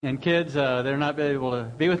And kids, they're not able to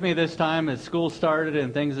be with me this time as school started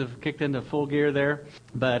and things have kicked into full gear there.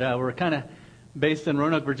 But we're kind of based in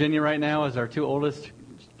Roanoke, Virginia right now as our two oldest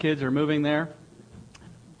kids are moving there.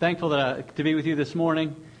 Thankful to be with you this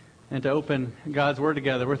morning and to open God's Word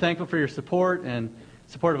together. We're thankful for your support and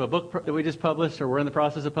support of a book that we just published, or we're in the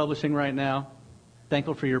process of publishing right now.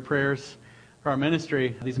 Thankful for your prayers for our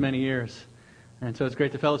ministry these many years. And so it's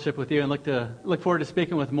great to fellowship with you and look forward to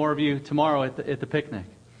speaking with more of you tomorrow at the picnic.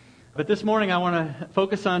 But this morning I want to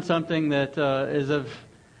focus on something that is of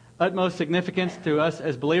utmost significance to us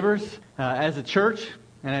as believers, as a church.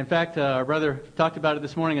 And in fact, our brother talked about it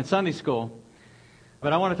this morning in Sunday school.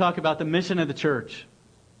 But I want to talk about the mission of the church.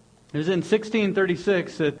 It was in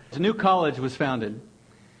 1636 that a new college was founded.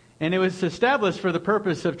 And it was established for the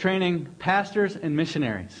purpose of training pastors and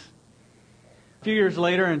missionaries. A few years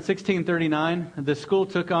later, in 1639, the school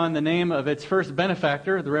took on the name of its first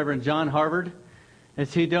benefactor, the Reverend John Harvard,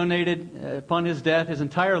 as he donated, upon his death, his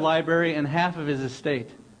entire library and half of his estate.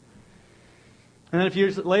 And then a few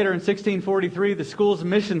years later, in 1643, the school's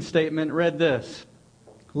mission statement read this: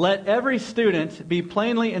 "Let every student be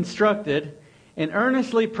plainly instructed and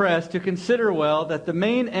earnestly pressed to consider well that the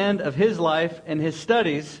main end of his life and his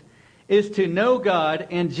studies is to know God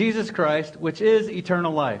and Jesus Christ, which is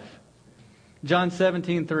eternal life." John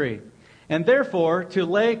 17:3. "And therefore to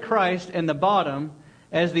lay Christ in the bottom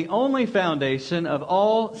as the only foundation of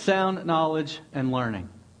all sound knowledge and learning."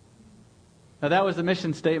 Now that was the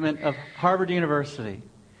mission statement of Harvard University.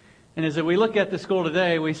 And as we look at the school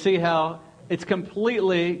today, we see how it's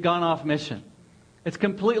completely gone off mission. It's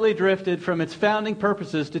completely drifted from its founding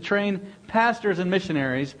purposes to train pastors and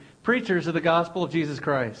missionaries, preachers of the gospel of Jesus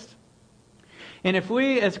Christ. And if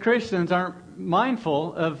we as Christians aren't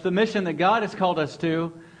mindful of the mission that God has called us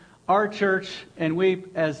to, our church and we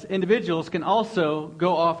as individuals can also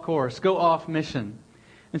go off course, go off mission.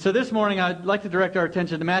 And so this morning I'd like to direct our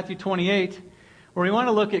attention to Matthew 28, where we want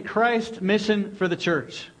to look at Christ's mission for the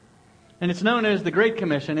church. And it's known as the Great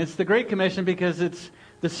Commission. It's the Great Commission because it's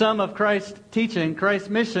the sum of Christ's teaching, Christ's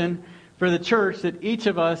mission for the church that each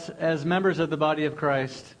of us as members of the body of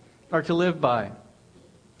Christ are to live by.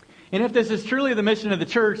 And if this is truly the mission of the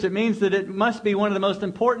church, it means that it must be one of the most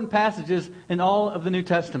important passages in all of the New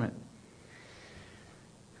Testament.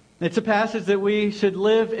 It's a passage that we should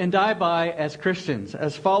live and die by as Christians,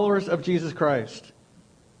 as followers of Jesus Christ.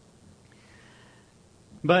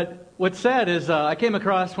 But what's sad is I came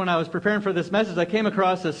across, when I was preparing for this message, I came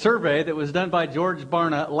across a survey that was done by George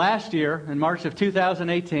Barna last year in March of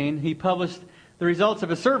 2018. He published the results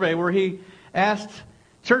of a survey where he asked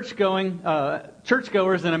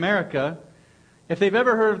churchgoers in America if they've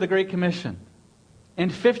ever heard of the Great Commission.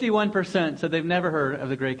 And 51% said they've never heard of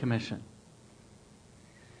the Great Commission.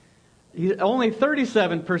 Only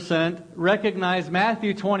 37% recognize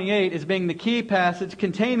Matthew 28 as being the key passage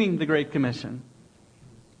containing the Great Commission.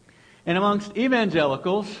 And amongst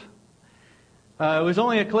evangelicals, it was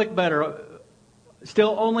only a click better.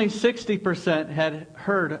 Still, only 60% had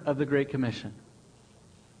heard of the Great Commission.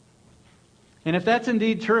 And if that's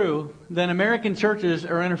indeed true, then American churches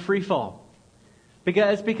are in a free fall.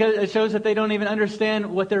 Because it shows that they don't even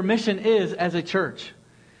understand what their mission is as a church.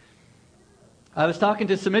 I was talking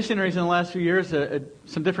to some missionaries in the last few years at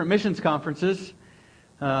some different missions conferences.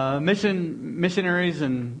 Missionaries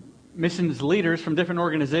and missions leaders from different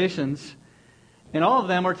organizations. And all of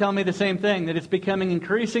them are telling me the same thing, that it's becoming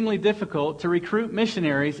increasingly difficult to recruit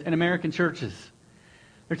missionaries in American churches.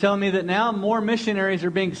 They're telling me that now more missionaries are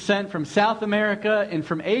being sent from South America and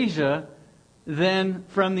from Asia than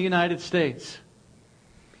from the United States.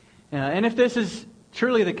 And if this is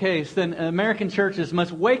truly the case, then American churches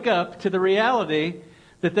must wake up to the reality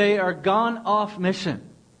that they are gone off mission.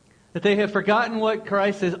 That they have forgotten what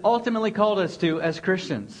Christ has ultimately called us to as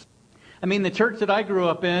Christians. I mean, the church that I grew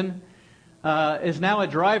up in is now a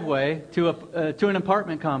driveway to an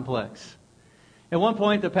apartment complex. At one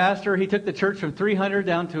point, the pastor, he took the church from 300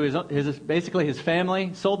 down to his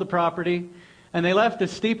family, sold the property, and they left a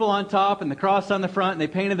steeple on top and the cross on the front, and they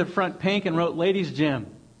painted the front pink and wrote Ladies' Gym.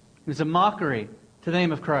 It was a mockery to the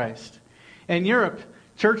name of Christ. In Europe,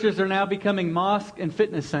 churches are now becoming mosque and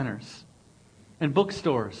fitness centers and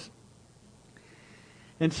bookstores.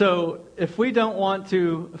 And so, if we don't want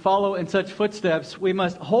to follow in such footsteps, we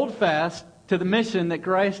must hold fast to the mission that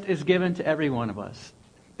Christ has given to every one of us.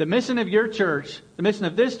 The mission of your church, the mission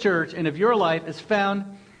of this church and of your life is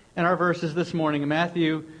found in our verses this morning in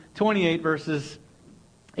Matthew 28, verses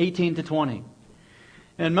 18 to 20.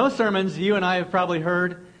 And most sermons you and I have probably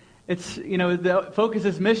heard, the focus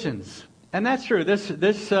is missions. And that's true.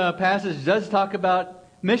 This passage does talk about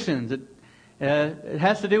missions. It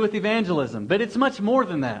has to do with evangelism, but it's much more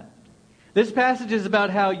than that. This passage is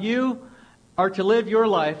about how you are to live your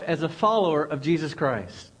life as a follower of Jesus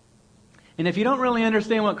Christ. And if you don't really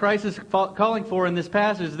understand what Christ is calling for in this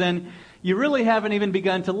passage, then you really haven't even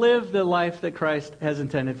begun to live the life that Christ has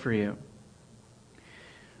intended for you.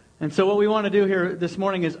 And so what we want to do here this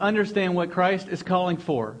morning is understand what Christ is calling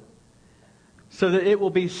for, so that it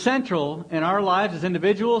will be central in our lives as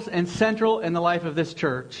individuals and central in the life of this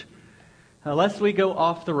church, lest we go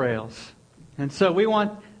off the rails. And so we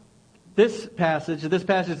want this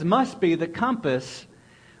passage must be the compass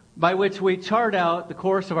by which we chart out the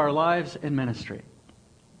course of our lives and ministry.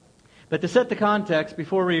 But to set the context,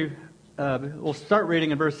 before we'll start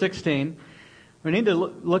reading in verse 16, we need to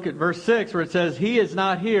look at verse 6 where it says, He is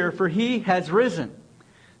not here, for He has risen.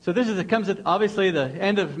 So comes at obviously the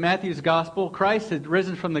end of Matthew's Gospel. Christ had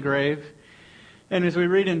risen from the grave. And as we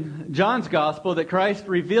read in John's Gospel, that Christ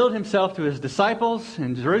revealed Himself to His disciples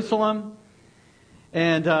in Jerusalem.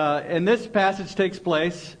 And this passage takes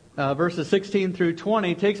place, verses 16 through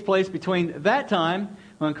 20, takes place between that time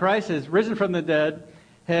when Christ has risen from the dead,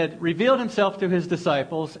 had revealed Himself to His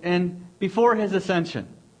disciples, and before His ascension.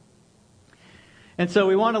 And so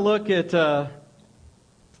we want to look at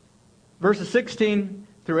verses 16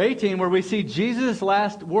 through 18, where we see Jesus'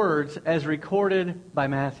 last words as recorded by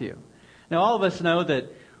Matthew. Now, all of us know that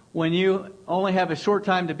when you only have a short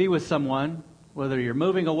time to be with someone, whether you're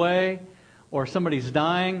moving away or somebody's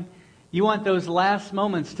dying, you want those last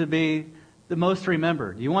moments to be the most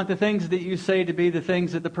remembered. You want the things that you say to be the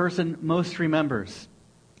things that the person most remembers.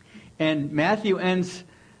 And Matthew ends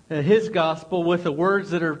his gospel with the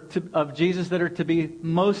words that are of Jesus that are to be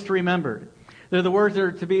most remembered. They're the words that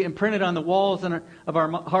are to be imprinted on the walls of our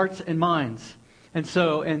hearts and minds. And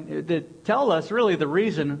that tell us really the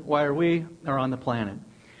reason why we are on the planet.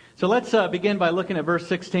 So let's begin by looking at verse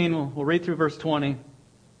 16. We'll read through verse 20,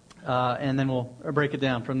 and then we'll break it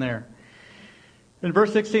down from there. In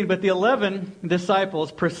verse 16, but the 11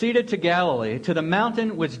 disciples proceeded to Galilee, to the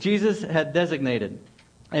mountain which Jesus had designated.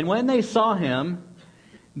 And when they saw Him,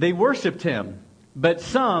 they worshipped Him, but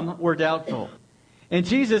some were doubtful. And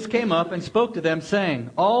Jesus came up and spoke to them,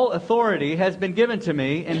 saying, All authority has been given to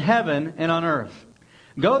me in heaven and on earth.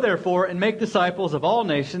 Go therefore and make disciples of all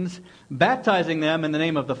nations, baptizing them in the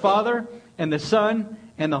name of the Father and the Son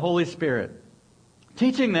and the Holy Spirit,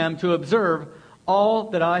 teaching them to observe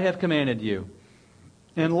all that I have commanded you.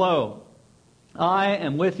 And lo, I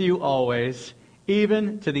am with you always,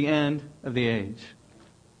 even to the end of the age.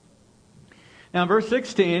 Now in verse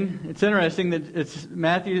 16, it's interesting that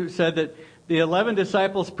Matthew said that the 11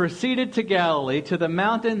 disciples proceeded to Galilee, to the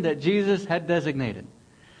mountain that Jesus had designated.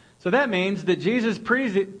 So that means that Jesus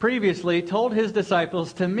previously told His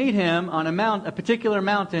disciples to meet Him on a particular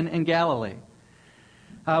mountain in Galilee.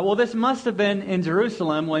 Well, this must have been in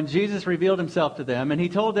Jerusalem when Jesus revealed Himself to them, and He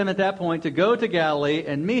told them at that point to go to Galilee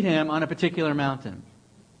and meet Him on a particular mountain.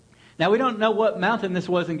 Now, we don't know what mountain this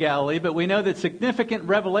was in Galilee, but we know that significant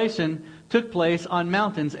revelation took place on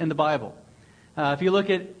mountains in the Bible. If you look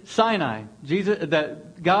at Sinai,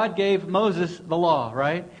 God gave Moses the law,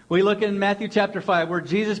 right? We look in Matthew chapter 5 where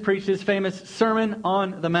Jesus preached His famous Sermon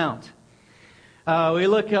on the Mount. We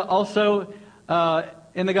look also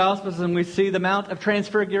in the Gospels and we see the Mount of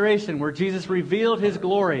Transfiguration where Jesus revealed His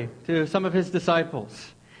glory to some of His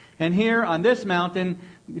disciples. And here on this mountain,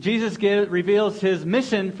 Jesus reveals His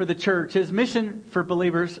mission for the church, His mission for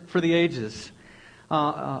believers for the ages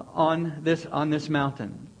on this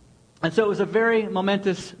mountain. And so it was a very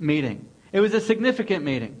momentous meeting. It was a significant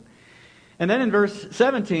meeting. And then in verse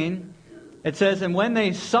 17, it says, And when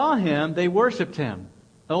they saw Him, they worshipped Him.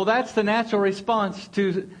 Well, that's the natural response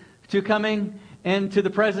to coming into the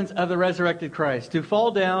presence of the resurrected Christ, to fall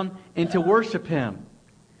down and to worship Him,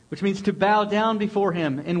 which means to bow down before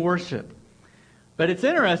Him in worship. But it's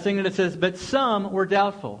interesting that it says, but some were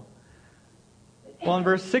doubtful. Well, in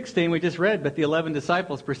verse 16, we just read, but the 11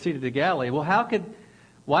 disciples proceeded to Galilee. Well,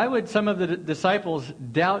 why would some of the disciples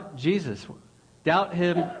doubt Jesus, doubt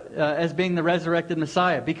Him as being the resurrected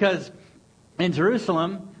Messiah? Because in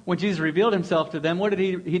Jerusalem, when Jesus revealed Himself to them, what did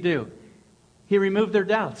He do? He removed their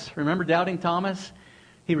doubts. Remember doubting Thomas?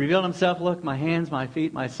 He revealed Himself, look, my hands, my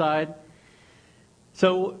feet, my side.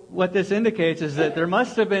 So what this indicates is that there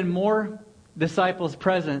must have been more disciples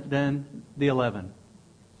present than the 11.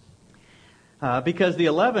 Because the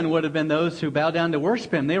 11 would have been those who bowed down to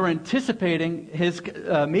worship Him. They were anticipating His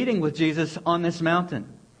meeting with Jesus on this mountain.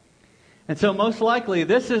 And so most likely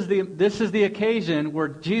this is the occasion where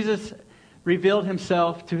Jesus revealed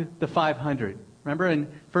Himself to the 500. Remember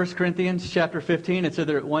in 1 Corinthians chapter 15, it said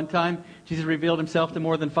that at one time Jesus revealed Himself to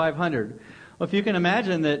more than 500. Well, if you can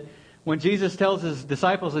imagine that when Jesus tells his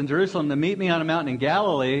disciples in Jerusalem to meet me on a mountain in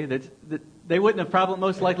Galilee, that they wouldn't have probably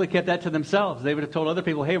most likely kept that to themselves. They would have told other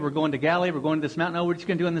people, hey, we're going to Galilee, we're going to this mountain. Oh, what are you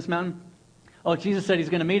going to do on this mountain? Oh, Jesus said He's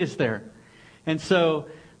going to meet us there. And so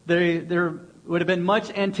there would have been much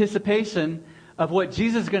anticipation of what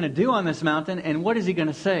Jesus is going to do on this mountain and what is He going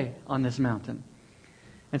to say on this mountain.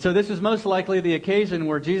 And so this was most likely the occasion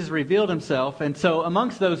where Jesus revealed Himself. And so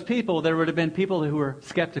amongst those people, there would have been people who were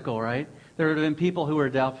skeptical, right? There would have been people who were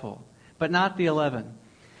doubtful, but not the 11.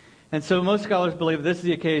 And so most scholars believe this is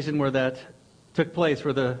the occasion where that took place,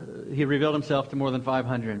 where He revealed Himself to more than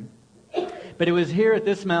 500. But it was here at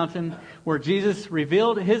this mountain where Jesus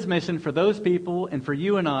revealed His mission for those people and for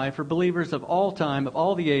you and I, for believers of all time, of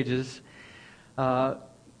all the ages,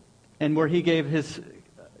 and where He gave His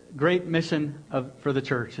great mission for the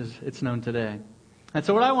church, as it's known today. And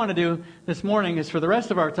so what I want to do this morning is, for the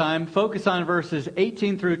rest of our time, focus on verses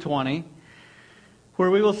 18 through 20,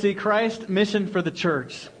 where we will see Christ's mission for the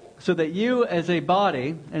church, so that you as a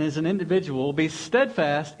body and as an individual will be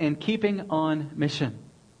steadfast in keeping on mission.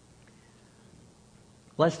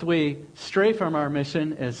 Lest we stray from our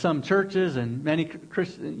mission, as some churches and many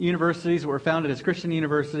Christian universities were founded as Christian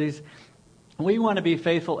universities, we want to be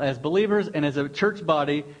faithful as believers and as a church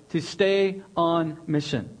body to stay on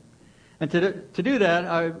mission. And to do that,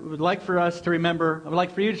 I would like for you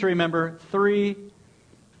to remember three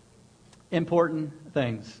important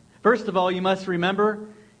things. First of all, you must remember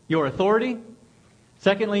your authority.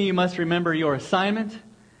 Secondly, you must remember your assignment.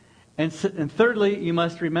 And thirdly, you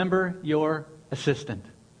must remember your assistant,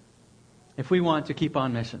 if we want to keep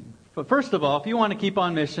on mission. But first of all, if you want to keep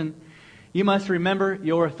on mission, you must remember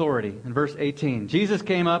your authority. In verse 18, Jesus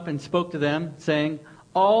came up and spoke to them, saying,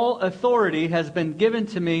 all authority has been given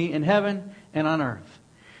to me in heaven and on earth.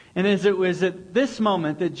 And as it was at this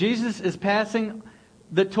moment that Jesus is passing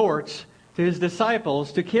the torch to His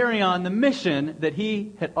disciples to carry on the mission that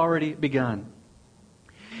He had already begun.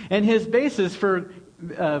 And His basis for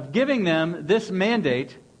giving them this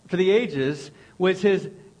mandate for the ages was His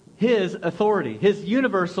authority, His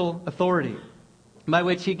universal authority, by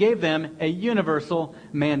which He gave them a universal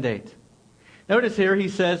mandate. Notice here He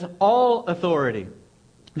says, all authority.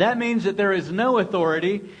 That means that there is no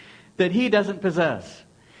authority that He doesn't possess.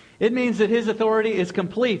 It means that His authority is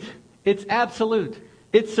complete, it's absolute,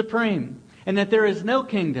 it's supreme, and that there is no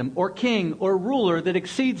kingdom or king or ruler that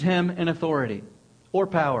exceeds Him in authority or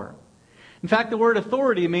power. In fact, the word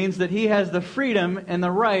authority means that He has the freedom and the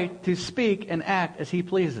right to speak and act as He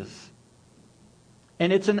pleases.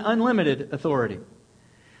 And it's an unlimited authority.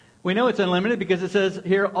 We know it's unlimited because it says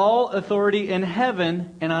here, all authority in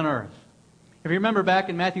heaven and on earth. If you remember back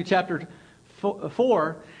in Matthew chapter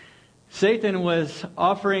 4, Satan was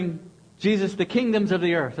offering Jesus the kingdoms of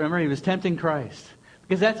the earth. Remember, he was tempting Christ.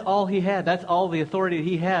 Because that's all he had. That's all the authority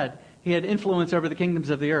he had. He had influence over the kingdoms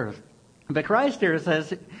of the earth. But Christ here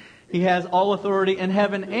says He has all authority in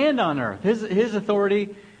heaven and on earth. His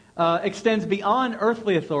authority extends beyond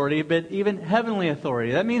earthly authority, but even heavenly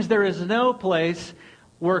authority. That means there is no place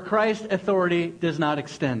where Christ's authority does not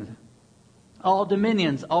extend. All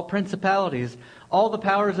dominions, all principalities, all the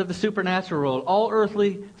powers of the supernatural world, all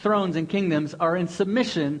earthly thrones and kingdoms are in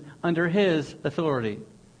submission under His authority.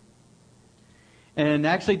 And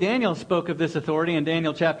actually Daniel spoke of this authority in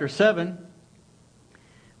Daniel chapter 7,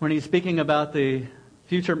 when he's speaking about the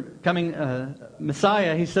future coming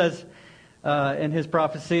Messiah. He says in his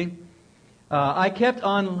prophecy, I kept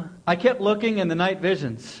looking in the night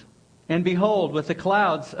visions, and behold, with the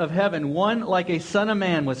clouds of heaven, one like a son of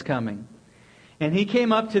man was coming. And He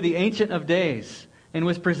came up to the Ancient of Days, and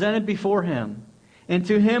was presented before Him. And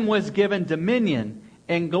to Him was given dominion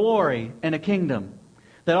and glory and a kingdom,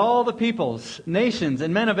 that all the peoples, nations,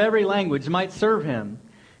 and men of every language might serve Him.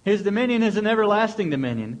 His dominion is an everlasting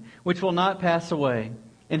dominion, which will not pass away.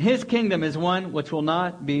 And His kingdom is one which will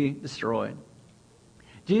not be destroyed.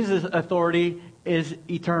 Jesus' authority is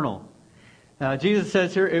eternal. Jesus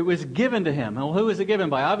says here, it was given to Him. Well, who was it given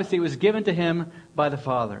by? Obviously, it was given to Him by the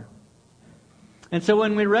Father. And so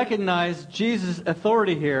when we recognize Jesus'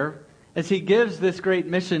 authority here, as He gives this great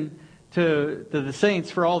mission to the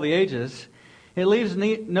saints for all the ages, it leaves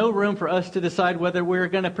no room for us to decide whether we're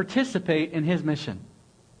going to participate in His mission.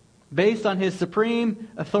 Based on His supreme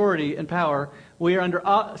authority and power, we are under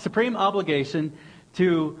supreme obligation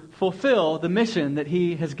to fulfill the mission that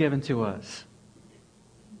He has given to us.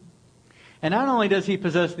 And not only does He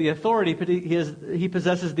possess the authority, but He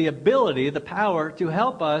possesses the ability, the power to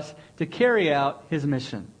help us to carry out His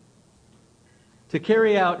mission, to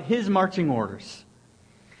carry out His marching orders.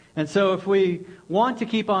 And so if we want to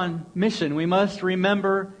keep on mission, we must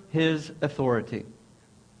remember His authority.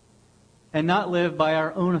 and not live by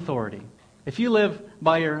our own authority. If you live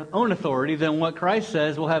by your own authority, then what Christ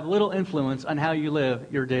says will have little influence on how you live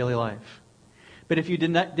your daily life. But if you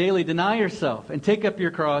daily deny yourself and take up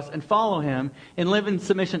your cross and follow Him and live in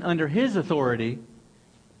submission under His authority,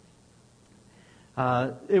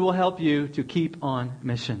 it will help you to keep on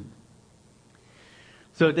mission.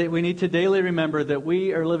 So we need to daily remember that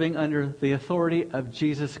we are living under the authority of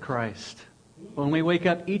Jesus Christ. When we wake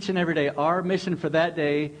up each and every day, our mission for that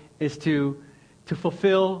day is to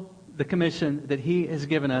fulfill the commission that He has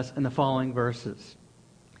given us in the following verses.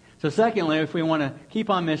 So secondly, if we want to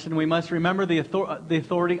keep on mission, we must remember the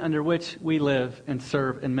authority under which we live and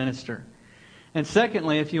serve and minister. And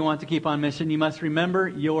secondly, if you want to keep on mission, you must remember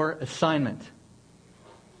your assignment.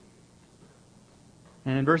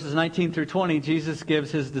 And in verses 19 through 20, Jesus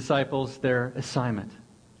gives His disciples their assignment.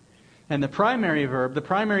 And the primary verb, the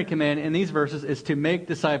primary command in these verses is to make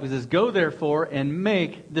disciples, is go therefore and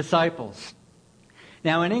make disciples.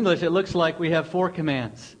 Now in English, it looks like we have 4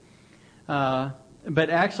 commands. But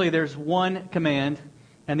actually there's one command,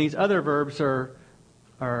 and these other verbs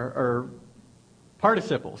are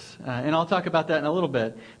participles. And I'll talk about that in a little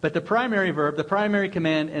bit. But the primary verb, the primary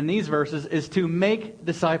command in these verses is to make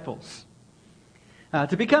disciples.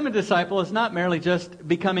 To become a disciple is not merely just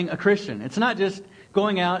becoming a Christian. It's not just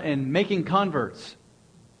going out and making converts.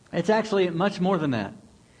 It's actually much more than that.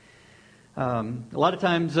 A lot of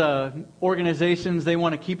times organizations, they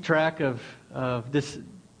want to keep track of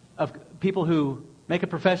people who make a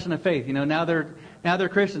profession of faith. You know, now they're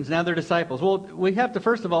Christians, now they're disciples. Well, we have to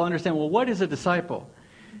first of all understand, well, what is a disciple?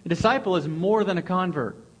 A disciple is more than a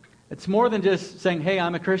convert. It's more than just saying, hey,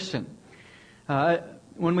 I'm a Christian.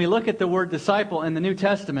 When we look at the word disciple in the New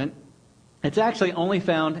Testament, it's actually only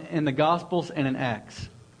found in the Gospels and in Acts.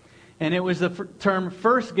 And it was the term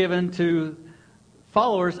first given to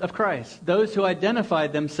followers of Christ, those who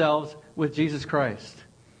identified themselves with Jesus Christ.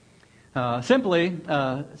 Simply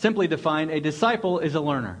defined, a disciple is a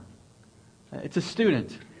learner. It's a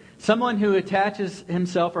student. Someone who attaches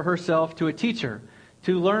himself or herself to a teacher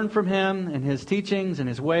to learn from him and his teachings and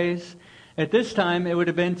his ways. At this time, it would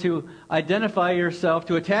have been to identify yourself,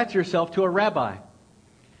 to attach yourself to a rabbi.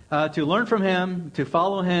 To learn from him, to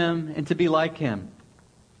follow him, and to be like him.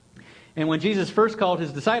 And when Jesus first called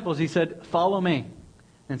His disciples, He said, follow me.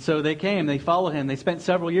 And so they came, they followed Him, they spent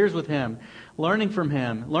several years with Him, learning from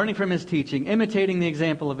Him, learning from His teaching, imitating the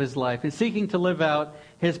example of His life, and seeking to live out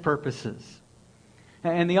His purposes.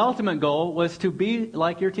 And the ultimate goal was to be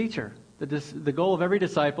like your teacher. The goal of every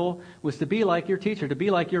disciple was to be like your teacher, to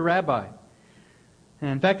be like your rabbi.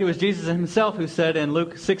 And in fact, it was Jesus Himself who said in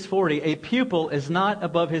Luke 6:40, a pupil is not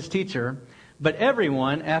above his teacher, but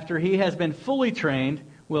everyone, after he has been fully trained,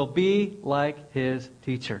 will be like his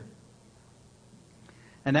teacher.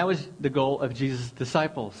 And that was the goal of Jesus'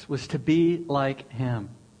 disciples, was to be like Him.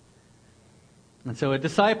 And so a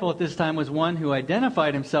disciple at this time was one who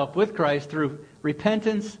identified himself with Christ through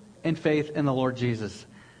repentance and faith in the Lord Jesus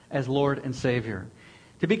as Lord and Savior.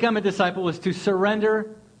 To become a disciple was to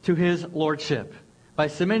surrender to His lordship by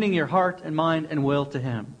submitting your heart and mind and will to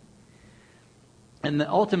Him. And the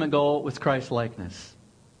ultimate goal was Christ-likeness.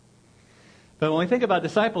 But when we think about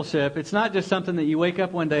discipleship, it's not just something that you wake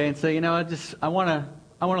up one day and say, you know, I want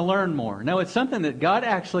to learn more. No, it's something that God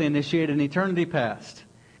actually initiated in eternity past.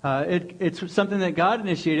 It's something that God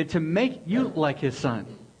initiated to make you like His Son.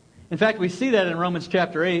 In fact, we see that in Romans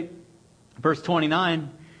chapter 8, verse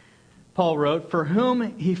 29. Paul wrote, for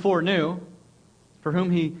whom He foreknew, for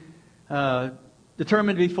whom He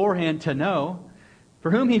determined beforehand to know,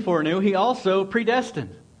 for whom He foreknew, He also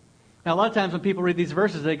predestined. Now, a lot of times when people read these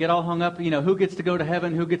verses, they get all hung up, you know, who gets to go to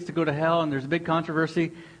heaven, who gets to go to hell, and there's a big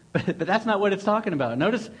controversy. But that's not what it's talking about.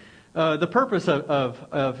 Notice the purpose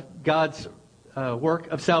of God's work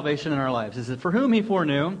of salvation in our lives is that for whom He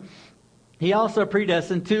foreknew, He also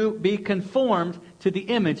predestined to be conformed to the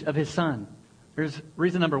image of His Son. Here's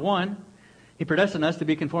reason number one. He predestined us to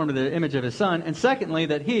be conformed to the image of His Son. And secondly,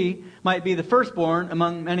 that He might be the firstborn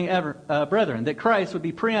among many brethren. That Christ would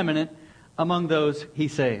be preeminent among those He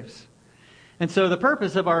saves. And so the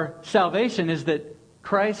purpose of our salvation is that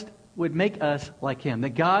Christ would make us like Him.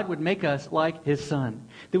 That God would make us like His Son.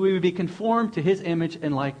 That we would be conformed to His image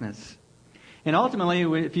and likeness. And ultimately,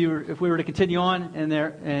 if we were to continue on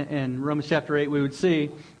in Romans chapter 8, we would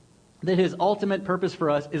see that His ultimate purpose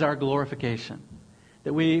for us is our glorification.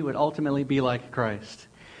 That we would ultimately be like Christ.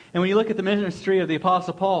 And when you look at the ministry of the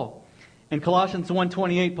Apostle Paul, in Colossians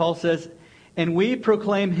 1:28, Paul says, and we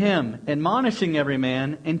proclaim Him, admonishing every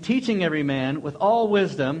man and teaching every man with all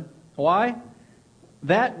wisdom. Why?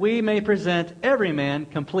 That we may present every man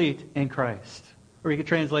complete in Christ. Or you could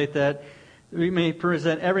translate that, we may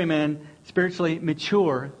present every man spiritually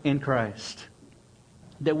mature in Christ.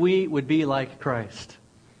 That we would be like Christ.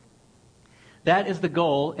 That is the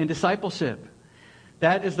goal in discipleship.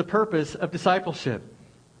 That is the purpose of discipleship.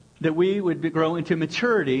 That we would grow into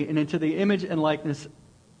maturity and into the image and likeness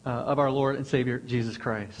of our Lord and Savior, Jesus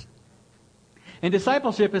Christ. And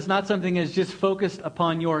discipleship is not something that is just focused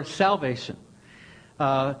upon your salvation.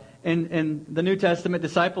 In the New Testament,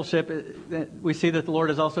 discipleship, we see that the Lord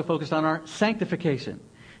is also focused on our sanctification.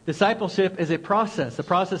 Discipleship is a process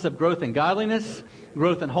of growth in godliness,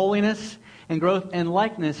 growth in holiness, and growth in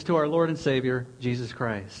likeness to our Lord and Savior, Jesus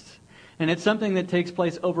Christ. And it's something that takes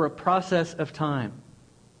place over a process of time.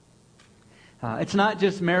 It's not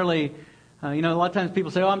just merely, a lot of times people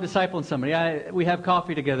say, I'm discipling somebody. We have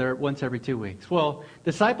coffee together once every 2 weeks. Well,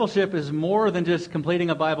 discipleship is more than just completing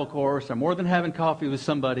a Bible course or more than having coffee with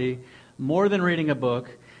somebody, more than reading a book.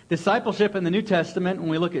 Discipleship in the New Testament, when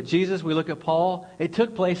we look at Jesus, we look at Paul, it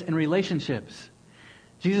took place in relationships.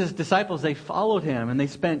 Jesus' disciples, they followed him and they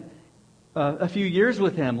spent a few years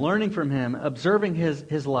with him, learning from him, observing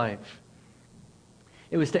his life.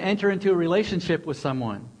 It was to enter into a relationship with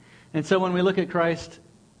someone. And so when we look at Christ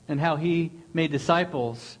and how he made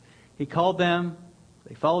disciples, he called them,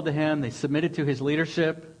 they followed to him, they submitted to his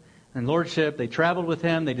leadership and lordship, they traveled with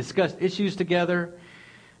him, they discussed issues together,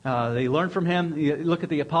 they learned from him. You look at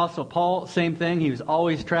the Apostle Paul, same thing. He was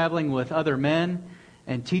always traveling with other men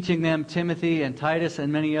and teaching them, Timothy and Titus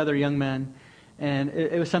and many other young men. And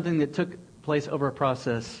it was something that took place over a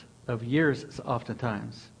process of years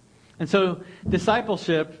oftentimes. And so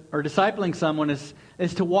discipleship, or discipling someone,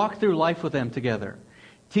 is to walk through life with them together.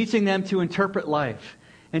 Teaching them to interpret life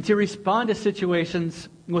and to respond to situations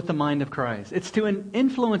with the mind of Christ. It's to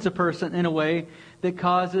influence a person in a way that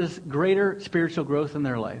causes greater spiritual growth in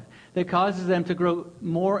their life. That causes them to grow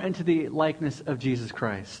more into the likeness of Jesus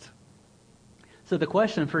Christ. So the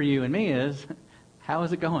question for you and me is, how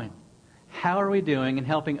is it going? How are we doing in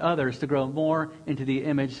helping others to grow more into the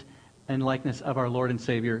image and likeness of our Lord and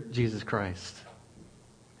Savior, Jesus Christ?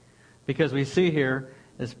 Because we see here,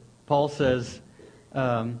 as Paul says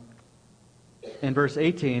in verse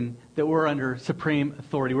 18, that we're under supreme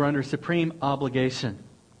authority. We're under supreme obligation.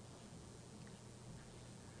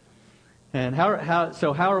 And how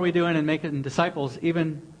are we doing in making disciples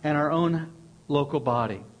even in our own local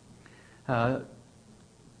body?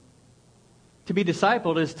 To be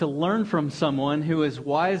discipled is to learn from someone who is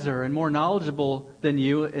wiser and more knowledgeable than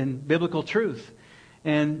you in biblical truth.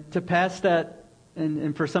 And to pass that,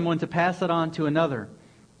 and for someone to pass it on to another.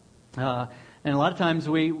 And a lot of times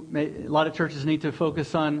a lot of churches need to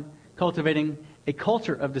focus on cultivating a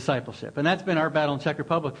culture of discipleship. And that's been our battle in Czech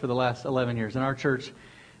Republic for the last 11 years. In our church,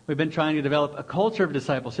 we've been trying to develop a culture of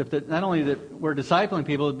discipleship that not only that we're discipling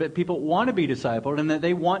people, but people want to be discipled and that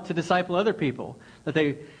they want to disciple other people.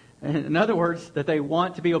 In other words, that they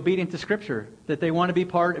want to be obedient to Scripture, that they want to be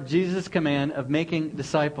part of Jesus' command of making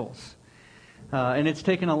disciples. And it's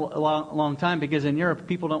taken a long time because in Europe,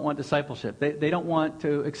 people don't want discipleship. They don't want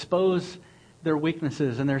to expose their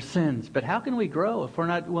weaknesses and their sins. But how can we grow if we're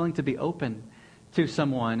not willing to be open to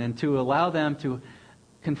someone and to allow them to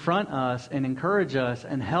confront us and encourage us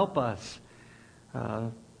and help us?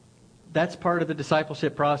 That's part of the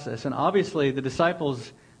discipleship process. And obviously, the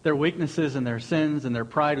disciples, their weaknesses and their sins and their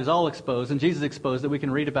pride was all exposed, and Jesus exposed it. We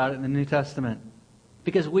can read about it in the New Testament.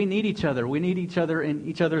 Because we need each other. We need each other in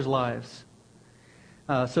each other's lives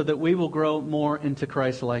so that we will grow more into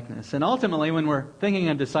Christ's likeness. And ultimately, when we're thinking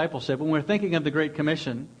of discipleship, when we're thinking of the Great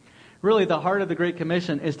Commission, really the heart of the Great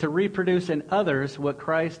Commission is to reproduce in others what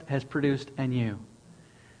Christ has produced in you.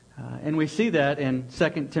 And we see that in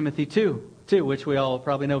 2 Timothy 2, which we all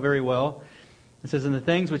probably know very well. It says, "In the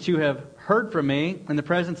things which you have heard from me in the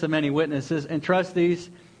presence of many witnesses, entrust these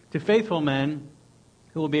to faithful men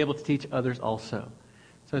who will be able to teach others also."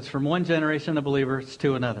 So it's from one generation of believers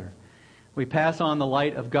to another. We pass on the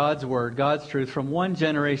light of God's Word, God's truth, from one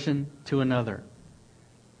generation to another.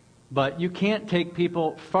 But you can't take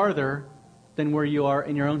people farther than where you are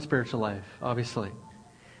in your own spiritual life, obviously.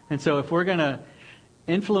 And so if we're going to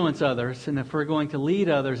influence others, and if we're going to lead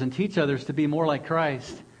others and teach others to be more like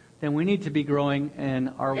Christ, then we need to be growing in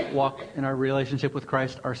our walk, in our relationship with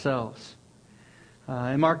Christ ourselves.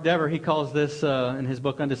 And Mark Dever, he calls this, in his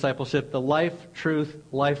book on discipleship, the life, truth,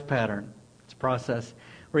 life pattern. It's a process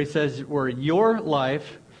where he says where your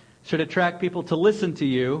life should attract people to listen to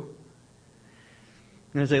you.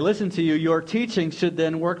 And as they listen to you, your teaching should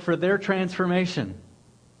then work for their transformation.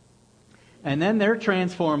 And then their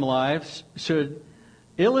transformed lives should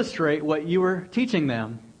illustrate what you were teaching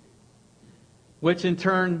them, which in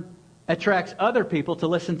turn attracts other people to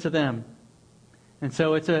listen to them. And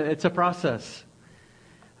so it's a process.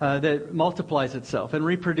 that multiplies itself and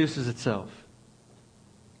reproduces itself.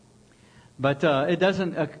 But it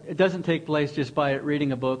doesn't take place just by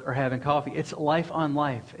reading a book or having coffee. It's life on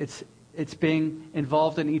life. It's being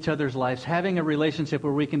involved in each other's lives, having a relationship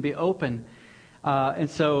where we can be open, and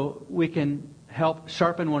so we can help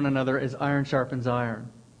sharpen one another as iron sharpens iron.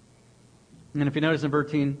 And if you notice in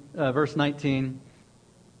verse 19,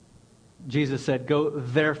 Jesus said, "Go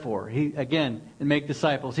therefore." And make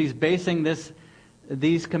disciples. He's basing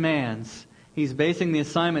these commands. He's basing the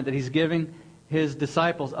assignment that he's giving his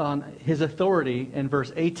disciples on his authority in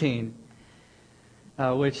verse 18,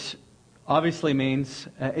 which obviously means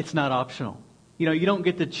it's not optional. You don't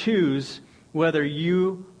get to choose whether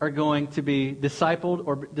you are going to be discipled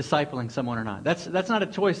or discipling someone or not. That's not a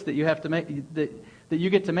choice that you have to make, that you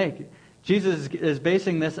get to make. Jesus is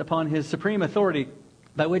basing this upon his supreme authority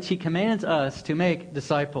by which he commands us to make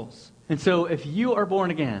disciples. And so if you are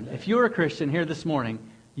born again, if you're a Christian here this morning,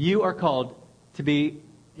 you are called to be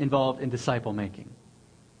involved in disciple making.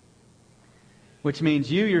 Which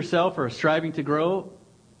means you yourself are striving to grow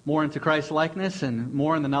more into Christ's likeness and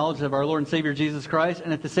more in the knowledge of our Lord and Savior Jesus Christ.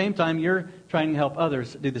 And at the same time, you're trying to help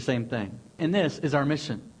others do the same thing. And this is our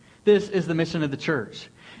mission. This is the mission of the church.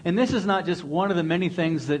 And this is not just one of the many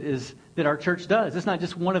things that our church does. It's not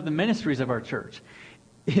just one of the ministries of our church.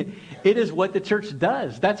 It is what the church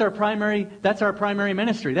does. That's our primary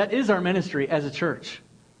ministry. That is our ministry as a church.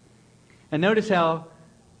 And notice how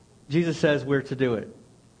Jesus says we're to do it.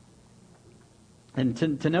 And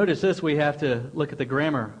to notice this, we have to look at the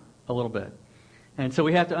grammar a little bit. And so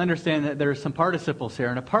we have to understand that there are some participles here.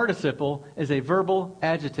 And a participle is a verbal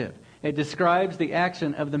adjective. It describes the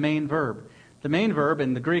action of the main verb. The main verb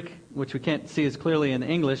in the Greek, which we can't see as clearly in the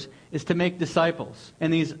English, is to make disciples.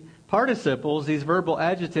 And these participles, these verbal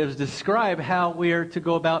adjectives, describe how we are to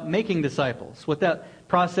go about making disciples, what that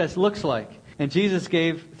process looks like. And Jesus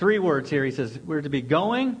gave 3 words here. He says we're to be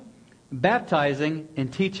going, baptizing,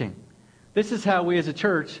 and teaching. This is how we as a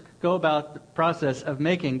church go about the process of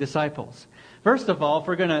making disciples. First of all, if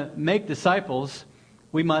we're going to make disciples,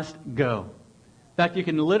 we must go. In fact, you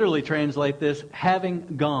can literally translate this,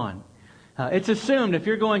 having gone. It's assumed if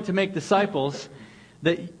you're going to make disciples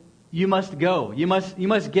that you must go. You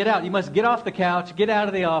must get out. You must get off the couch, get out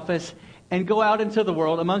of the office, and go out into the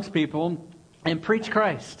world amongst people and preach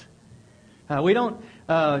Christ.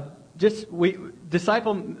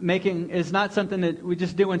 Disciple making is not something that we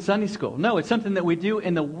just do in Sunday school. No, it's something that we do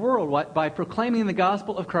in the world by proclaiming the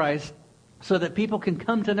gospel of Christ so that people can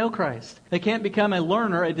come to know Christ. They can't become a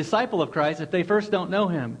learner, a disciple of Christ, if they first don't know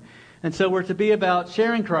Him. And so we're to be about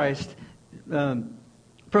sharing Christ,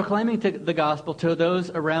 proclaiming the gospel to those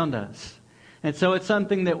around us. And so it's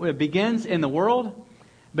something that begins in the world,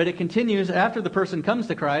 but it continues after the person comes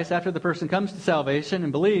to Christ, after the person comes to salvation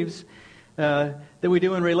and believes, that we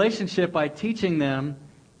do in relationship by teaching them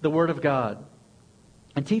the Word of God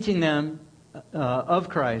and teaching them of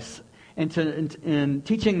Christ and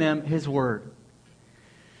teaching them His Word.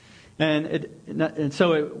 And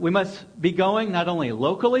so we must be going not only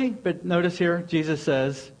locally, but notice here Jesus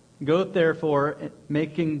says, "Go therefore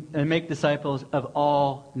and make disciples of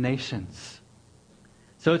all nations."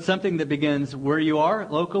 So it's something that begins where you are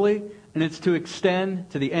locally, and it's to extend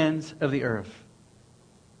to the ends of the earth.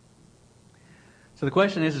 So the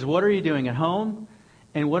question is what are you doing at home?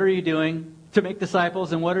 And what are you doing to make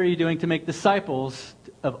disciples? And what are you doing to make disciples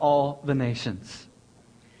of all the nations?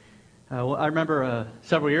 I remember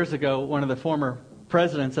several years ago, one of the former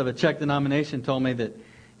presidents of a Czech denomination told me that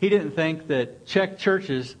he didn't think that Czech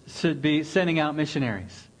churches should be sending out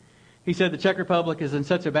missionaries. He said the Czech Republic is in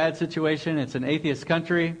such a bad situation. It's an atheist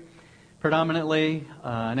country, predominantly.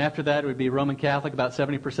 And after that, it would be Roman Catholic. About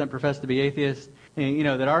 70% profess to be atheist. And,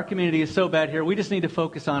 that our community is so bad here, we just need to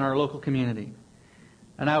focus on our local community.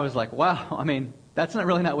 And I was like, wow, that's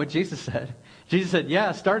not what Jesus said. Jesus said,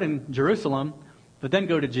 yeah, start in Jerusalem, but then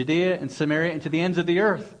go to Judea and Samaria and to the ends of the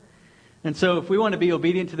earth. And so if we want to be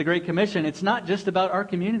obedient to the Great Commission, it's not just about our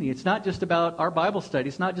community. It's not just about our Bible study.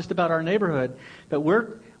 It's not just about our neighborhood. But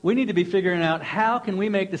we need to be figuring out how can we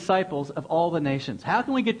make disciples of all the nations? How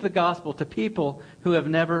can we get the gospel to people who have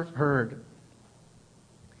never heard?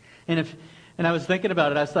 And I was thinking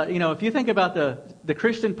about it. I thought, if you think about the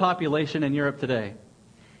Christian population in Europe today,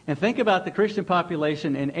 and think about the Christian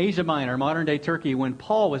population in Asia Minor, modern-day Turkey, when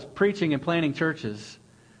Paul was preaching and planting churches,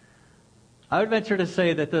 I would venture to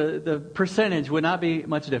say that the percentage would not be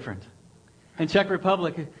much different. In Czech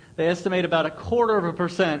Republic, they estimate about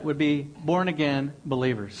 0.25% would be born-again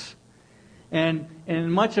believers. And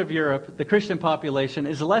in much of Europe, the Christian population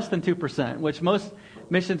is less than 2%, which most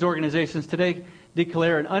missions organizations today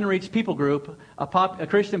declare an unreached people group, a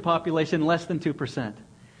Christian population less than 2%.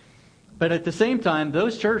 But at the same time,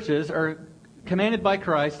 those churches are commanded by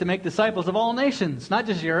Christ to make disciples of all nations, not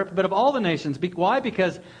just Europe, but of all the nations. Why?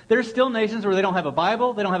 Because there's still nations where they don't have a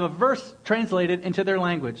Bible, they don't have a verse translated into their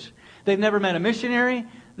language. They've never met a missionary,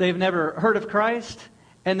 they've never heard of Christ,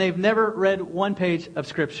 and they've never read one page of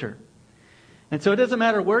Scripture. And so it doesn't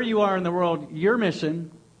matter where you are in the world, your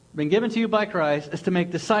mission, been given to you by Christ, is to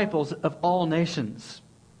make disciples of all nations.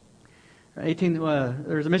 There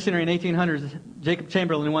was a missionary in 1800s, Jacob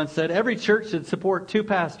Chamberlain, once said, every church should support two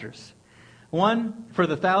pastors. One for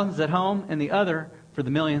the thousands at home and the other for the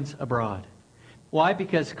millions abroad. Why?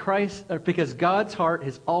 Because God's heart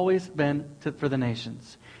has always been for the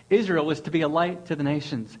nations. Israel was to be a light to the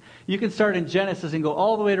nations. You can start in Genesis and go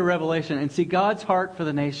all the way to Revelation and see God's heart for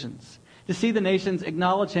the nations. To see the nations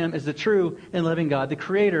acknowledge Him as the true and living God, the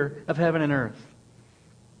creator of heaven and earth.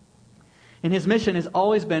 And His mission has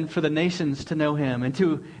always been for the nations to know Him and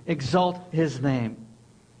to exalt His name.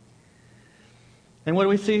 And what do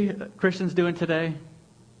we see Christians doing today?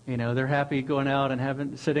 You know, they're happy going out and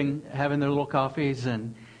having their little coffees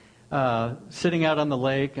and sitting out on the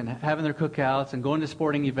lake and having their cookouts and going to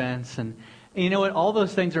sporting events. And you know what? All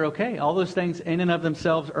those things are okay. All those things in and of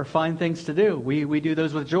themselves are fine things to do. We do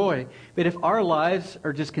those with joy. But if our lives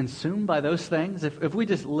are just consumed by those things, if we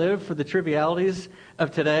just live for the trivialities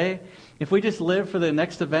of today, if we just live for the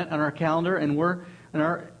next event on our calendar and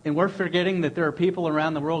we're forgetting that there are people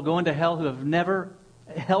around the world going to hell who have never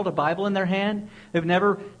held a Bible in their hand, they've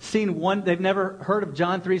never seen one, they've never heard of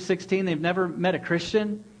John 3:16, they've never met a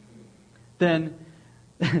Christian, then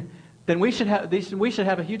we should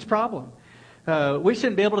have a huge problem. We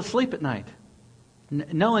shouldn't be able to sleep at night,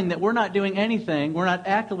 knowing that we're not doing anything, we're not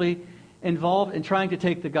actively involved in trying to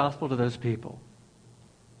take the gospel to those people.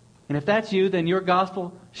 And if that's you, then your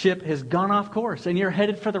gospel ship has gone off course and you're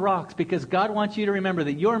headed for the rocks, because God wants you to remember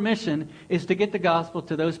that your mission is to get the gospel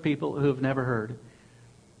to those people who have never heard.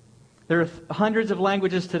 There are hundreds of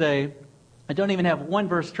languages today that don't even have one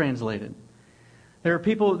verse translated.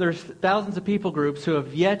 There's thousands of people groups who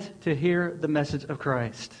have yet to hear the message of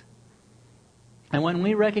Christ. And when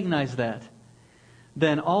we recognize that,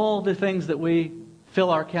 then all the things that we fill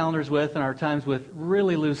our calendars with and our times with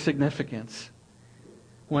really lose significance.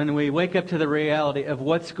 When we wake up to the reality of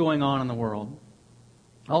what's going on in the world.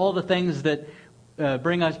 All the things that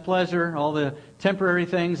bring us pleasure, all the temporary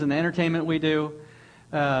things and the entertainment we do,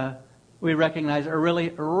 we recognize are really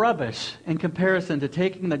rubbish in comparison to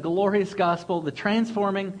taking the glorious gospel,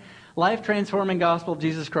 the life-transforming gospel of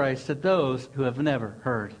Jesus Christ to those who have never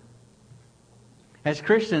heard. As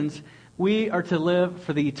Christians, we are to live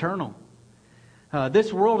for the eternal.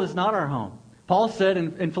 This world is not our home. Paul said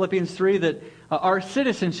in Philippians 3 that our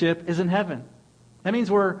citizenship is in heaven. That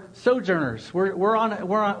means we're sojourners. We're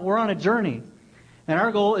on a journey, and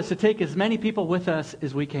our goal is to take as many people with us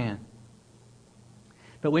as we can.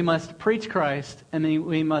 But we must preach Christ, and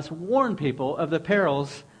we must warn people of the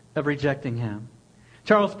perils of rejecting Him.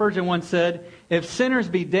 Charles Spurgeon once said, "If sinners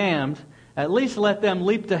be damned, at least let them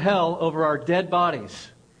leap to hell over our dead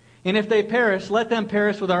bodies. And if they perish, let them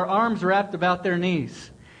perish with our arms wrapped about their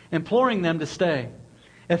knees, imploring them to stay.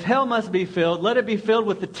 If hell must be filled, let it be filled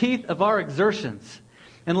with the teeth of our exertions,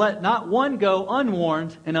 and let not one go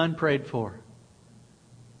unwarned and unprayed for."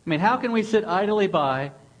 I mean, how can we sit idly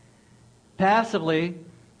by, passively,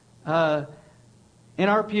 in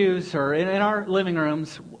our pews or in our living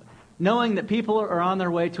rooms, knowing that people are on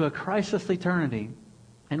their way to a Christless eternity,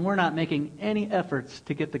 and we're not making any efforts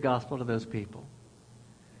to get the gospel to those people?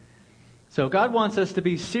 So God wants us to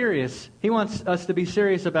be serious. He wants us to be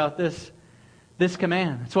serious about this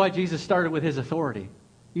command. That's why Jesus started with His authority.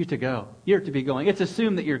 You to go. You're to be going. It's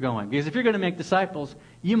assumed that you're going. Because if you're going to make disciples,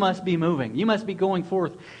 you must be moving. You must be going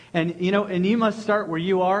forth. And you must start where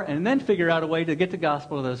you are and then figure out a way to get the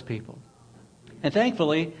gospel to those people. And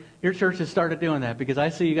thankfully, your church has started doing that, because I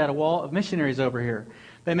see you got a wall of missionaries over here.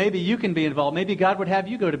 But maybe you can be involved. Maybe God would have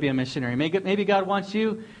you go to be a missionary. Maybe God wants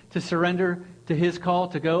you to surrender to His call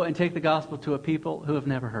to go and take the gospel to a people who have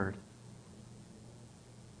never heard.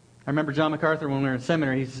 I remember John MacArthur, when we were in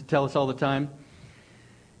seminary, he used to tell us all the time.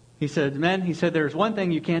 He said, there's one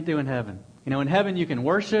thing you can't do in heaven. In heaven you can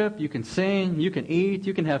worship, you can sing, you can eat,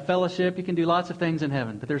 you can have fellowship, you can do lots of things in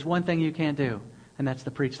heaven. But there's one thing you can't do, and that's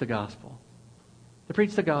to preach the gospel. To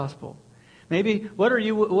preach the gospel. Maybe, what are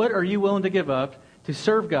you willing to give up to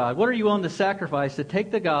serve God? What are you willing to sacrifice to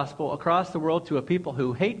take the gospel across the world to a people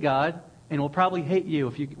who hate God and will probably hate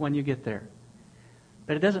you when you get there?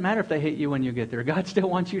 But it doesn't matter if they hate you when you get there. God still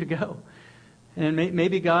wants you to go. And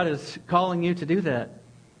maybe God is calling you to do that.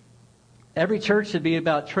 Every church should be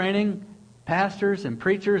about training pastors and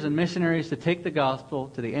preachers and missionaries to take the gospel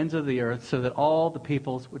to the ends of the earth so that all the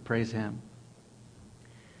peoples would praise Him.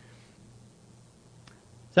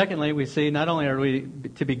 Secondly, we see not only are we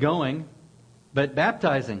to be going, but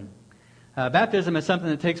baptizing. Baptism is something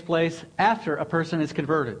that takes place after a person is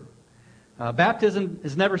converted. Baptism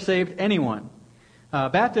has never saved anyone.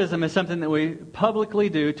 Baptism is something that we publicly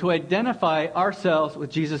do to identify ourselves with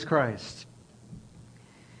Jesus Christ.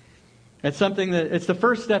 It's the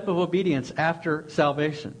first step of obedience after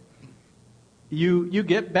salvation. You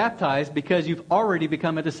get baptized because you've already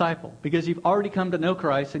become a disciple, because you've already come to know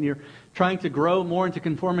Christ and you're trying to grow more into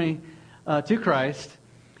conformity to Christ,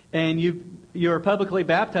 and you're publicly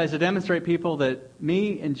baptized to demonstrate people that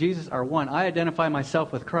me and Jesus are one. I identify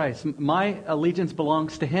myself with Christ. My allegiance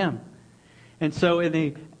belongs to Him. And so in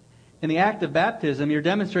the act of baptism, you're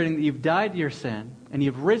demonstrating that you've died to your sin and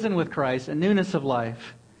you've risen with Christ in newness of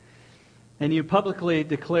life, and you publicly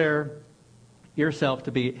declare yourself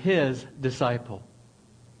to be His disciple.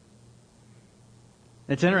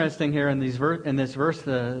 It's interesting here in this verse,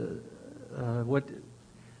 what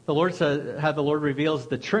the Lord says, how the Lord reveals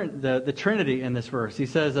the Trinity in this verse. He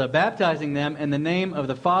says, baptizing them in the name of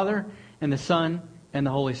the Father and the Son and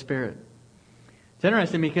the Holy Spirit. It's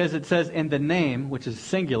interesting because it says in the name, which is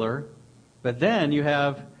singular, but then you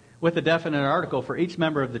have, with a definite article for each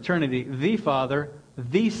member of the Trinity, the Father,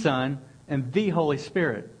 the Son, and the Holy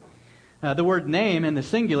Spirit. The word name in the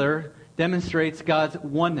singular demonstrates God's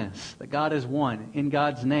oneness, that God is one. In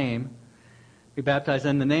God's name, we baptize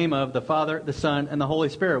in the name of the Father, the Son, and the Holy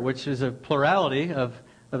Spirit, which is a plurality of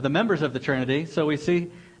the members of the Trinity. So we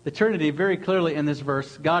see the Trinity very clearly in this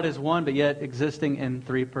verse. God is one, but yet existing in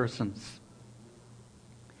three persons.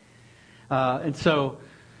 And so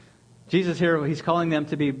Jesus here, He's calling them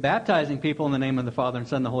to be baptizing people in the name of the Father and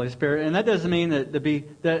Son and the Holy Spirit. And that doesn't mean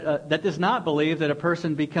that does not believe that a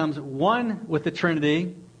person becomes one with the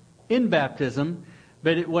Trinity in baptism.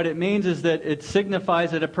 But what it means is that it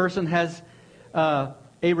signifies that a person has a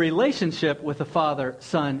relationship with the Father,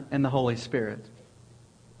 Son, and the Holy Spirit.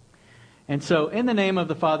 And so in the name of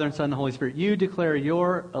the Father and Son and the Holy Spirit, you declare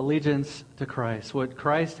your allegiance to Christ, what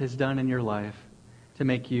Christ has done in your life to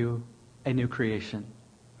make you a new creation.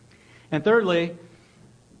 And thirdly,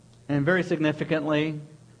 and very significantly,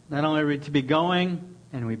 not only are we to be going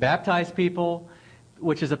and we baptize people,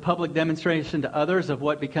 which is a public demonstration to others of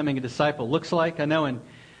what becoming a disciple looks like. I know in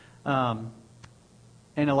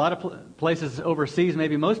a lot of places overseas,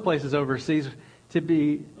 maybe most places overseas, to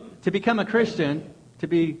become a Christian, to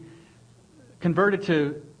be converted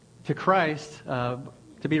to Christ,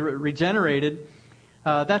 to be regenerated,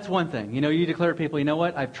 that's one thing. You declare to people, you know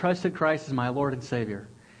what? I've trusted Christ as my Lord and Savior.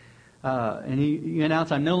 And you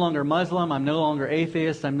announce, I'm no longer Muslim, I'm no longer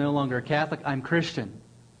atheist, I'm no longer Catholic, I'm Christian.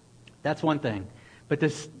 That's one thing. But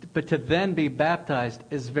to then be baptized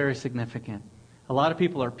is very significant. A lot of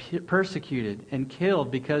people are persecuted and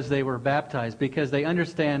killed because they were baptized, because they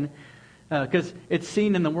understand, because it's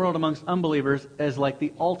seen in the world amongst unbelievers as like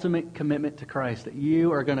the ultimate commitment to Christ, that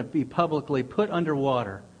you are going to be publicly put under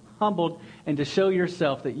water, humbled, and to show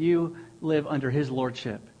yourself that you live under His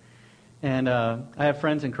lordship. And I have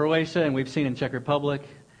friends in Croatia, and we've seen in Czech Republic,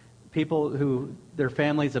 people who their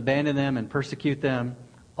families abandon them and persecute them,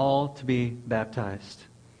 all to be baptized.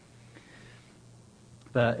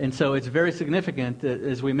 And so it's very significant that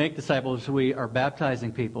as we make disciples, we are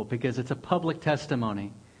baptizing people, because it's a public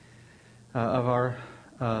testimony of our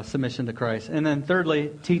submission to Christ. And then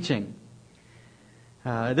thirdly, teaching.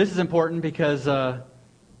 This is important because a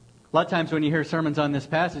lot of times when you hear sermons on this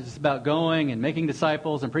passage, it's about going and making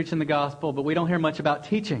disciples and preaching the gospel, but we don't hear much about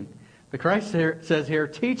teaching. But Christ says here,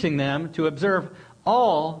 teaching them to observe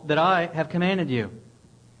all that I have commanded you.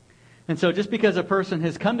 And so just because a person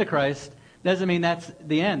has come to Christ doesn't mean that's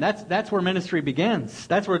the end. That's where ministry begins.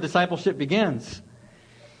 That's where discipleship begins.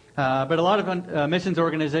 But a lot of missions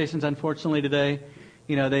organizations, unfortunately today,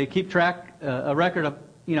 they keep a record of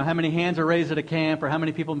how many hands are raised at a camp or how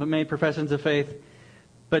many people have made professions of faith.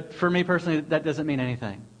 But for me personally, that doesn't mean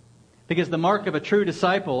anything. Because the mark of a true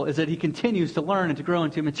disciple is that he continues to learn and to grow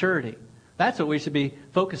into maturity. That's what we should be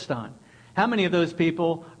focused on. How many of those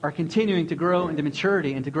people are continuing to grow into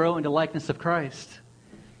maturity and to grow into likeness of Christ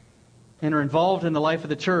and are involved in the life of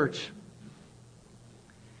the church?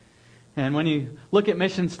 And when you look at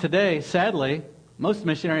missions today, sadly, most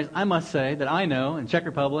missionaries, I must say, that I know in Czech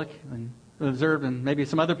Republic and observed in maybe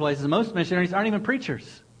some other places, most missionaries aren't even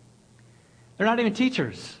preachers. They're not even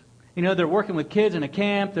teachers. They're working with kids in a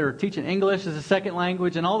camp. They're teaching English as a second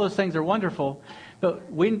language, and all those things are wonderful.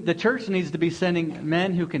 But the church needs to be sending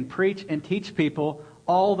men who can preach and teach people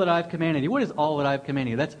all that I've commanded you. What is all that I've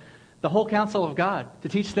commanded you? That's the whole counsel of God, to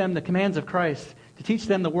teach them the commands of Christ, to teach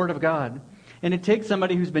them the Word of God. And it takes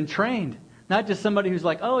somebody who's been trained, not just somebody who's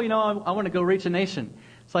like, oh, I want to go reach a nation.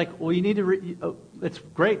 It's like, well, you need to, it's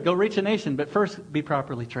great, go reach a nation, but first be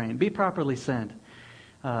properly trained, be properly sent.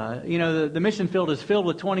 The mission field is filled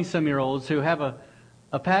with 20-some-year-olds who have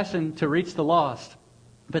a passion to reach the lost,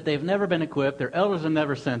 but they've never been equipped. Their elders have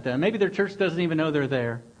never sent them. Maybe their church doesn't even know they're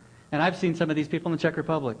there. And I've seen some of these people in the Czech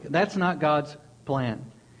Republic. That's not God's plan.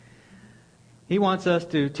 He wants us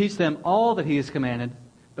to teach them all that He has commanded,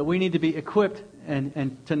 but we need to be equipped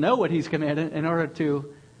and to know what He's commanded in order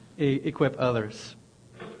to equip others.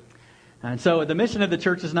 And so the mission of the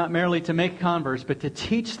church is not merely to make converts, but to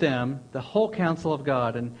teach them the whole counsel of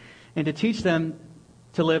God and to teach them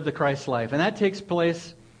to live the Christ life. And that takes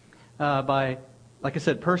place by, like I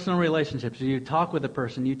said, personal relationships. You talk with a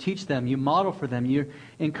person, you teach them, you model for them, you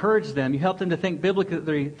encourage them, you help them to think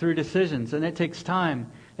biblically through decisions. And it takes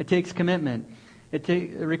time, it takes commitment. It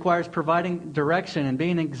requires providing direction and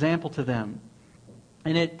being an example to them.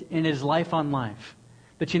 And it is life on life.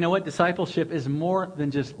 But you know what? Discipleship is more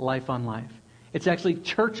than just life on life. It's actually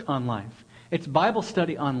church on life. It's Bible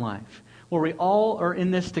study on life, where we all are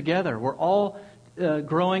in this together. We're all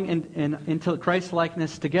growing into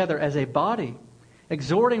Christ-likeness together as a body,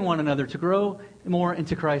 exhorting one another to grow more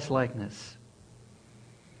into Christ-likeness.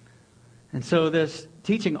 And so this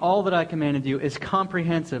teaching all that I commanded you is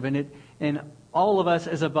comprehensive, and all of us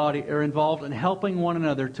as a body are involved in helping one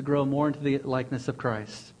another to grow more into the likeness of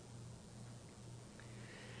Christ.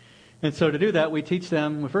 And so to do that, we teach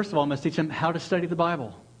them, first of all, we must teach them how to study the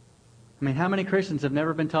Bible. I mean, how many Christians have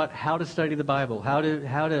never been taught how to study the Bible, how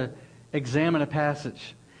to examine a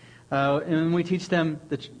passage? And we teach them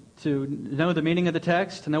to know the meaning of the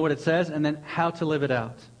text, to know what it says, and then how to live it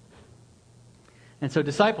out. And so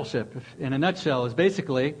discipleship, in a nutshell, is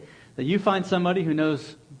basically that you find somebody who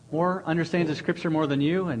knows more, understands the Scripture more than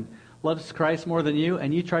you, and loves Christ more than you,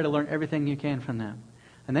 and you try to learn everything you can from them.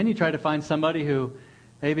 And then you try to find somebody who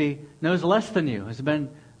maybe knows less than you, has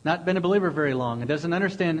not been a believer very long, and doesn't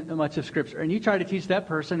understand much of Scripture. And you try to teach that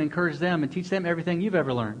person, encourage them, and teach them everything you've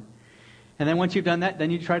ever learned. And then once you've done that,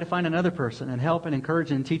 then you try to find another person and help and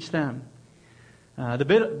encourage and teach them. The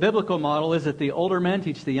biblical model is that the older men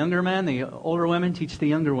teach the younger men, the older women teach the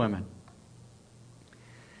younger women.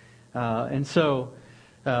 And so,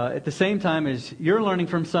 at the same time as you're learning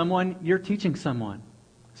from someone, you're teaching someone.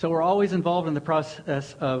 So we're always involved in the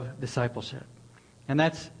process of discipleship. And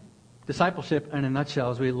that's discipleship in a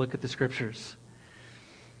nutshell as we look at the Scriptures.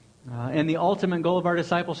 And the ultimate goal of our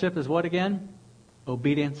discipleship is what again?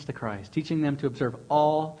 Obedience to Christ. Teaching them to observe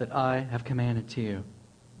all that I have commanded to you.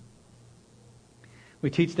 We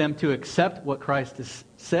teach them to accept what Christ has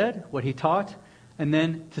said, what He taught, and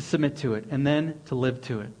then to submit to it, and then to live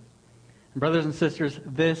to it. And brothers and sisters,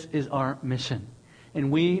 this is our mission. And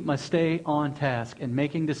we must stay on task in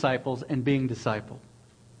making disciples and being discipled.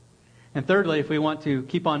 And thirdly, if we want to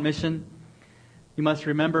keep on mission, you must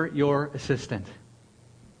remember your assistant.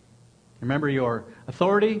 Remember your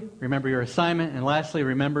authority, remember your assignment, and lastly,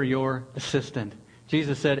 remember your assistant.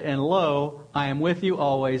 Jesus said, "And lo, I am with you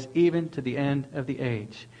always, even to the end of the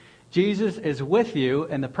age." Jesus is with you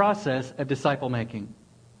in the process of disciple making.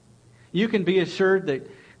 You can be assured that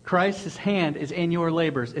Christ's hand is in your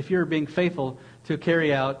labors if you're being faithful to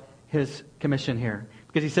carry out His commission here.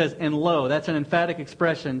 Because He says, "And lo," that's an emphatic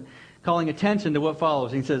expression calling attention to what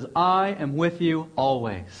follows. He says, "I am with you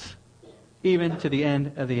always, even to the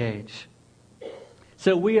end of the age."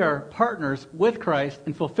 So we are partners with Christ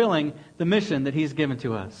in fulfilling the mission that He's given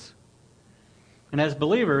to us. And as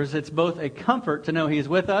believers, it's both a comfort to know He is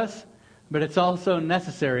with us, but it's also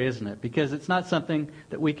necessary, isn't it? Because it's not something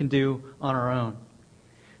that we can do on our own.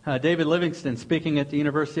 David Livingstone, speaking at the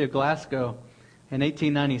University of Glasgow in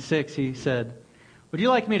 1896, he said, "Would you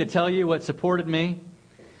like me to tell you what supported me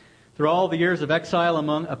through all the years of exile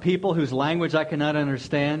among a people whose language I cannot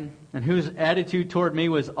understand, and whose attitude toward me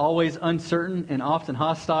was always uncertain and often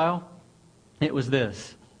hostile? It was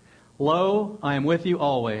this: Lo, I am with you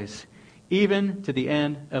always, even to the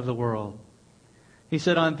end of the world." He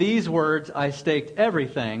said, "On these words I staked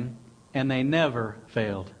everything, and they never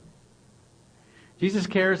failed." Jesus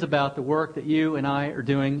cares about the work that you and I are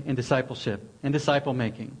doing in discipleship and disciple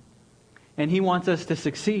making. And He wants us to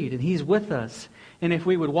succeed, and He's with us. And if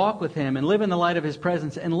we would walk with Him and live in the light of His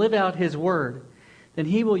presence and live out His Word, then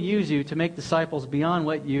He will use you to make disciples beyond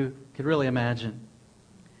what you could really imagine.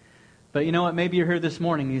 But you know what? Maybe you're here this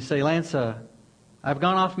morning and you say, "Lance, I've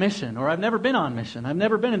gone off mission," or "I've never been on mission. I've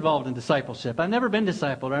never been involved in discipleship. I've never been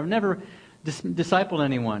discipled. Or I've never discipled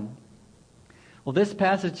anyone." Well, this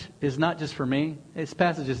passage is not just for me. This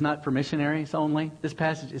passage is not for missionaries only. This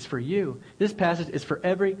passage is for you. This passage is for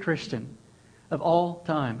every Christian of all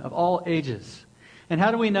time, of all ages. And how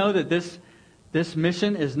do we know that this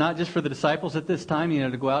mission is not just for the disciples at this time,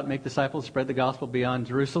 to go out and make disciples, spread the gospel beyond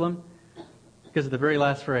Jerusalem? Because of the very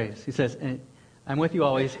last phrase. He says, I'm with you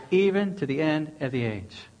always, even to the end of the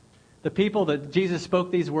age. The people that Jesus spoke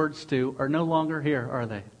these words to are no longer here, are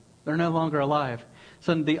they? They're no longer alive.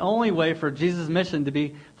 So the only way for Jesus' mission to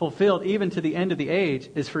be fulfilled, even to the end of the age,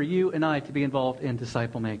 is for you and I to be involved in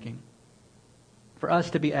disciple making. For us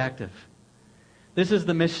to be active. This is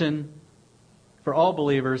the mission for all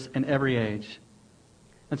believers in every age.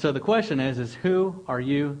 And so the question is who are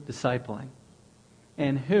you discipling?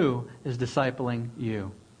 And who is discipling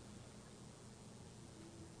you?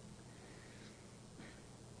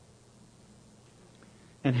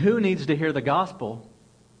 And who needs to hear the gospel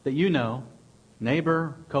that you know,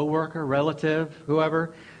 neighbor, coworker, relative,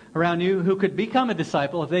 whoever around you, who could become a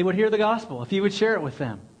disciple if they would hear the gospel, if you would share it with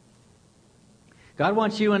them? God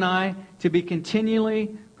wants you and I to be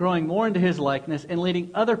continually growing more into His likeness and leading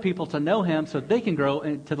other people to know Him so they can grow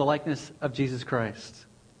into the likeness of Jesus Christ.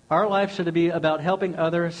 Our life should be about helping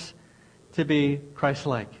others to be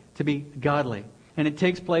Christ-like, to be godly. And it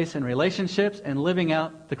takes place in relationships and living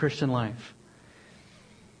out the Christian life.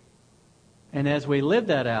 And as we live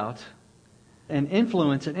that out and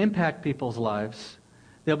influence and impact people's lives,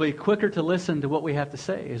 they'll be quicker to listen to what we have to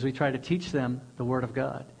say as we try to teach them the Word of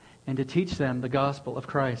God and to teach them the gospel of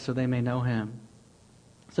Christ so they may know Him.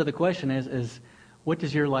 So the question is what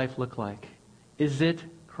does your life look like? Is it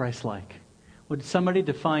Christ-like? Would somebody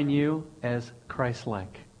define you as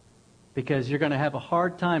Christ-like? Because you're going to have a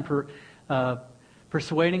hard time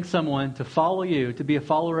persuading someone to follow you, to be a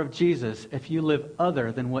follower of Jesus, if you live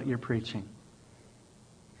other than what you're preaching.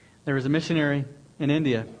 There was a missionary in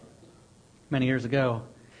India many years ago,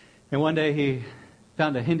 and one day he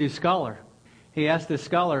found a Hindu scholar. He asked this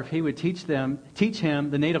scholar if he would teach him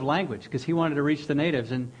the native language, because he wanted to reach the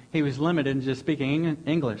natives, and he was limited in just speaking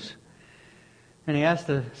English. And he asked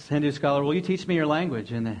the Hindu scholar, will you teach me your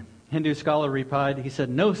language? And the Hindu scholar replied, he said,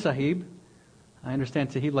 no, Sahib. I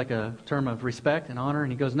understand Sahib like a term of respect and honor.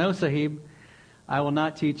 And he goes, no, Sahib, I will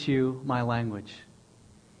not teach you my language.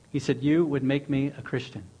 He said, you would make me a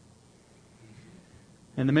Christian.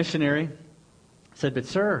 And the missionary said, but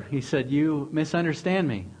sir, he said, you misunderstand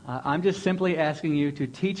me. I'm just simply asking you to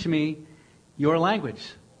teach me your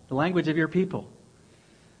language, the language of your people.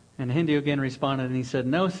 And the Hindu again responded and he said,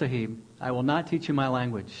 no, Sahib, I will not teach you my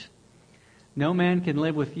language. No man can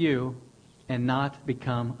live with you and not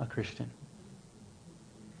become a Christian.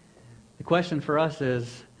 The question for us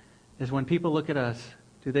is when people look at us,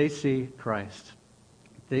 do they see Christ?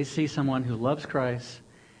 Do they see someone who loves Christ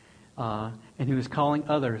and who is calling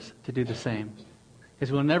others to do the same?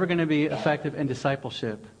 Because we're never going to be effective in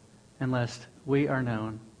discipleship unless we are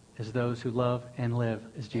known as those who love and live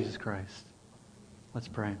as Jesus Christ. Let's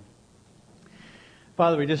pray.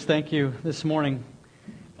 Father, we just thank you this morning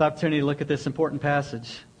for the opportunity to look at this important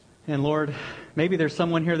passage. And Lord, maybe there's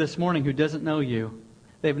someone here this morning who doesn't know you.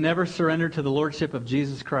 They've never surrendered to the Lordship of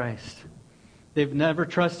Jesus Christ. They've never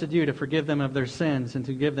trusted you to forgive them of their sins and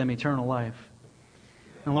to give them eternal life.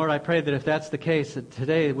 And Lord, I pray that if that's the case, that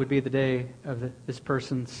today would be the day of this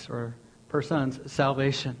person's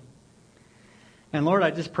salvation. And Lord,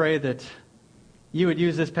 I just pray that you would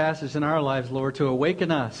use this passage in our lives, Lord, to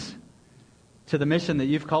awaken us to the mission that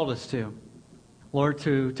you've called us to. Lord,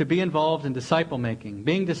 to be involved in disciple making,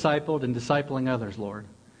 being discipled and discipling others, Lord.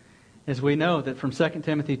 As we know that from 2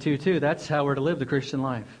 Timothy 2:2, that's how we're to live the Christian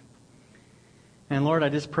life. And Lord, I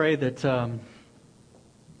just pray that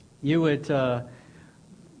you would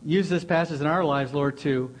use this passage in our lives, Lord,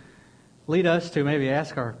 to lead us to maybe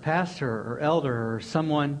ask our pastor or elder or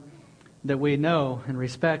someone that we know and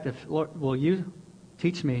respect, if Lord, will you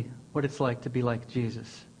teach me what it's like to be like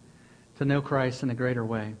Jesus, to know Christ in a greater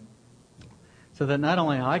way, so that not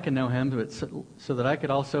only I can know Him, but so that I could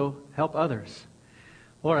also help others.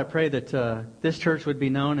 Lord, I pray that this church would be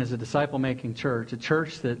known as a disciple-making church, a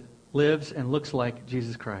church that lives and looks like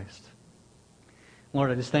Jesus Christ. Lord,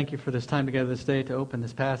 I just thank you for this time together this day to open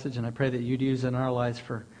this passage, and I pray that you'd use it in our lives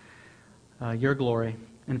for your glory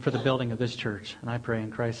and for the building of this church. And I pray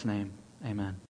in Christ's name, amen.